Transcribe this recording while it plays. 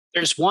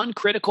There's one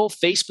critical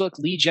Facebook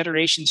lead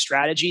generation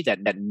strategy that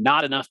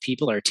not enough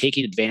people are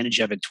taking advantage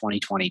of in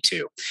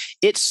 2022.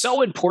 It's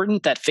so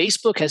important that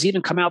Facebook has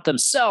even come out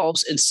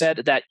themselves and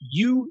said that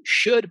you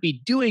should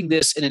be doing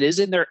this, and it is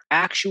in their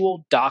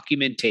actual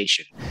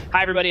documentation.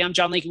 Hi, everybody. I'm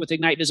John Lincoln with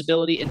Ignite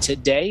Visibility, and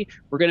today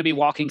we're going to be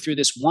walking through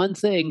this one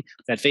thing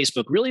that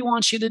Facebook really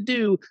wants you to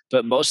do,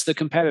 but most of the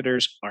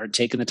competitors aren't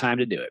taking the time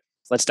to do it.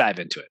 Let's dive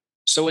into it.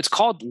 So it's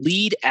called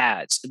lead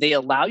ads. They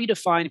allow you to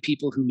find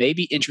people who may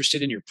be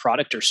interested in your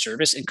product or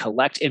service and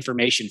collect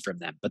information from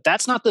them. But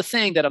that's not the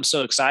thing that I'm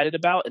so excited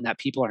about and that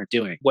people aren't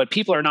doing. What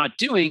people are not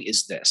doing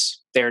is this.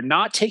 They're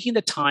not taking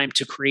the time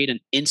to create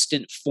an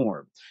instant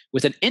form.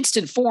 With an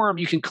instant form,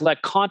 you can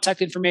collect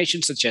contact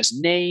information such as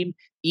name,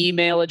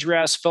 email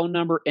address, phone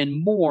number,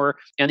 and more.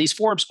 And these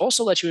forms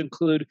also let you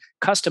include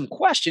custom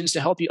questions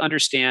to help you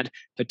understand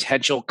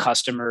potential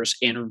customers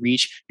and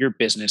reach your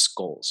business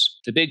goals.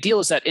 The big deal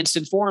is that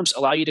instant forms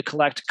allow you to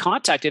collect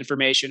contact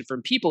information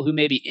from people who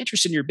may be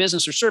interested in your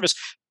business or service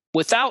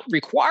without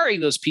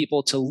requiring those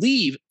people to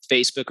leave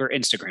Facebook or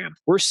Instagram.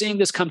 We're seeing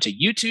this come to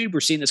YouTube. We're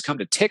seeing this come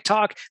to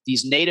TikTok.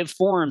 These native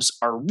forms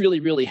are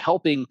really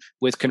helping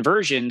with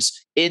conversions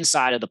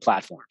inside of the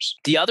platforms.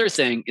 The other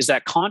thing is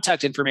that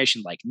contact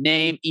information like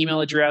name, email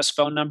address,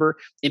 phone number,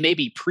 it may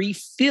be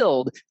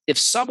pre-filled if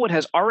someone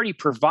has already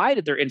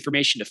provided their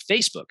information to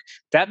Facebook.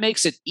 That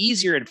makes it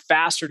easier and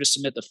faster to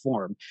submit the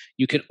form.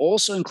 You can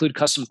also include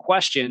custom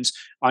questions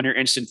on your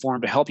instant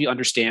form to help you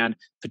understand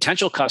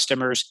potential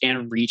customers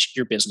and reach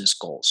your business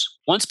goals.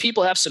 Once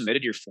people have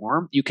submitted your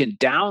form, you can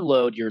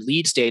download your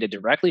leads data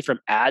directly from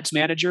Ads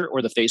Manager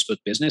or the Facebook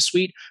Business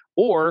Suite.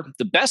 Or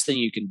the best thing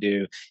you can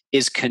do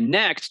is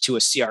connect to a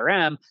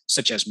CRM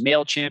such as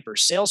MailChimp or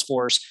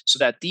Salesforce so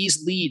that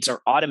these leads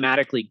are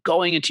automatically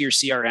going into your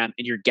CRM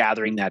and you're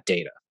gathering that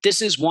data. This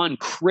is one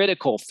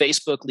critical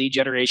Facebook lead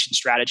generation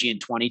strategy in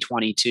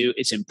 2022.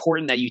 It's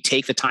important that you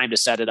take the time to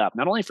set it up,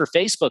 not only for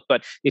Facebook,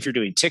 but if you're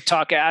doing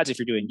TikTok ads, if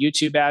you're doing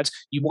YouTube ads,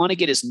 you want to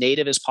get as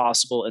native as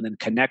possible and then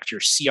connect your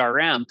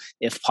CRM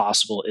if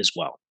possible as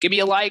well. Give me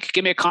a like,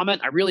 give me a comment.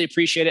 I really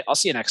appreciate it. I'll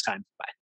see you next time.